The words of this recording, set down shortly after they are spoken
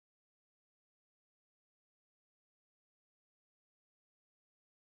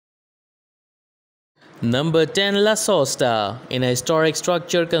Number 10. La Sosta. In a historic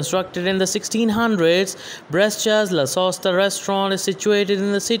structure constructed in the 1600s, Brescia's La Sosta restaurant is situated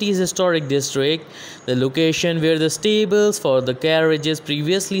in the city's historic district. The location where the stables for the carriages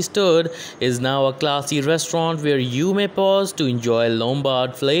previously stood is now a classy restaurant where you may pause to enjoy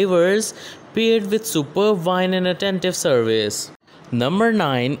Lombard flavors paired with superb wine and attentive service. Number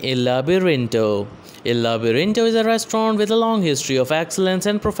 9. Il Labirinto. Il Labirinto is a restaurant with a long history of excellence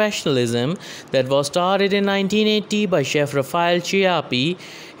and professionalism that was started in 1980 by chef Rafael Chiappi.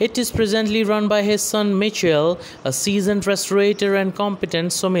 It is presently run by his son Mitchell, a seasoned restaurateur and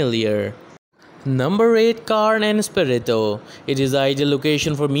competent sommelier. Number 8. Carne and Spirito. It is the ideal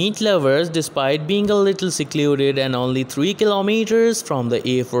location for meat lovers despite being a little secluded and only 3 kilometers from the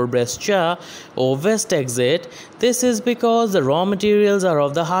A4 Brescia or West exit. This is because the raw materials are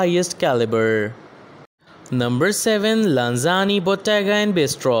of the highest caliber. Number 7. Lanzani Bottega and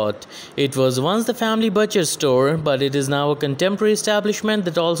Bistro. It was once the family butcher store, but it is now a contemporary establishment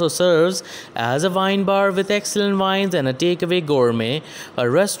that also serves as a wine bar with excellent wines and a takeaway gourmet, a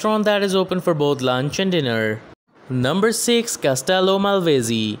restaurant that is open for both lunch and dinner. Number 6. Castello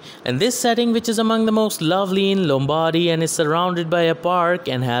Malvesi. In this setting, which is among the most lovely in Lombardy and is surrounded by a park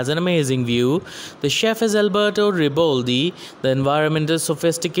and has an amazing view, the chef is Alberto Riboldi. The environment is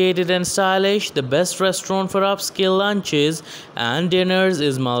sophisticated and stylish. The best restaurant for upscale lunches and dinners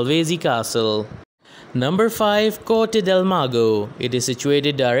is Malvesi Castle. Number 5. Corte del Mago. It is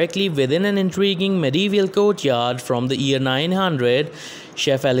situated directly within an intriguing medieval courtyard from the year 900.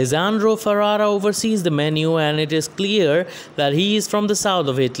 Chef Alessandro Ferrara oversees the menu and it is clear that he is from the south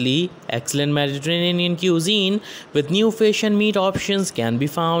of Italy. Excellent Mediterranean cuisine with new fish and meat options can be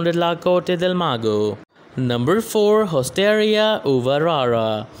found at La Corte del Mago. Number 4. Osteria Uva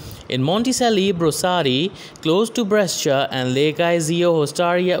Rara. In Monticelli, Brosari, close to Brescia and Lake Iseo,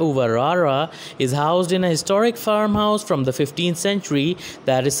 Osteria Uva Rara is housed in a historic farmhouse from the 15th century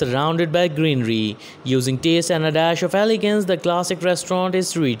that is surrounded by greenery. Using taste and a dash of elegance, the classic restaurant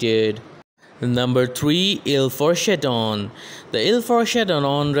is treated. Number 3. Il Forcheton. The Il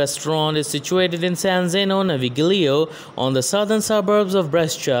Forcheton restaurant is situated in San Zeno Naviglio on the southern suburbs of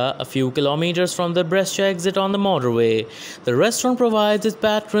Brescia, a few kilometers from the Brescia exit on the motorway. The restaurant provides its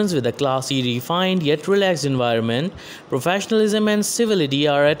patrons with a classy, refined yet relaxed environment. Professionalism and civility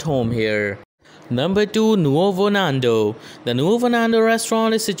are at home here. Number 2. Nuovo Nando. The Nuovo Nando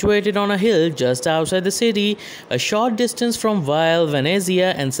restaurant is situated on a hill just outside the city, a short distance from Viale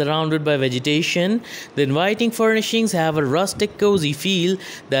Venezia and surrounded by vegetation. The inviting furnishings have a rustic, cozy feel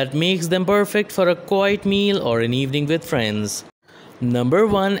that makes them perfect for a quiet meal or an evening with friends. Number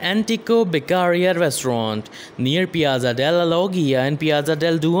 1. Antico Beccaria Restaurant. Near Piazza della Loggia and Piazza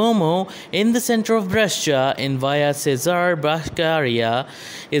del Duomo, in the center of Brescia, in Via Cesare Beccaria,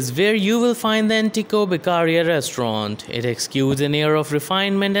 is where you will find the Antico Beccaria Restaurant. It exudes an air of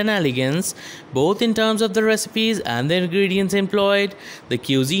refinement and elegance, both in terms of the recipes and the ingredients employed. The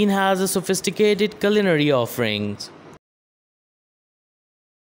cuisine has a sophisticated culinary offerings.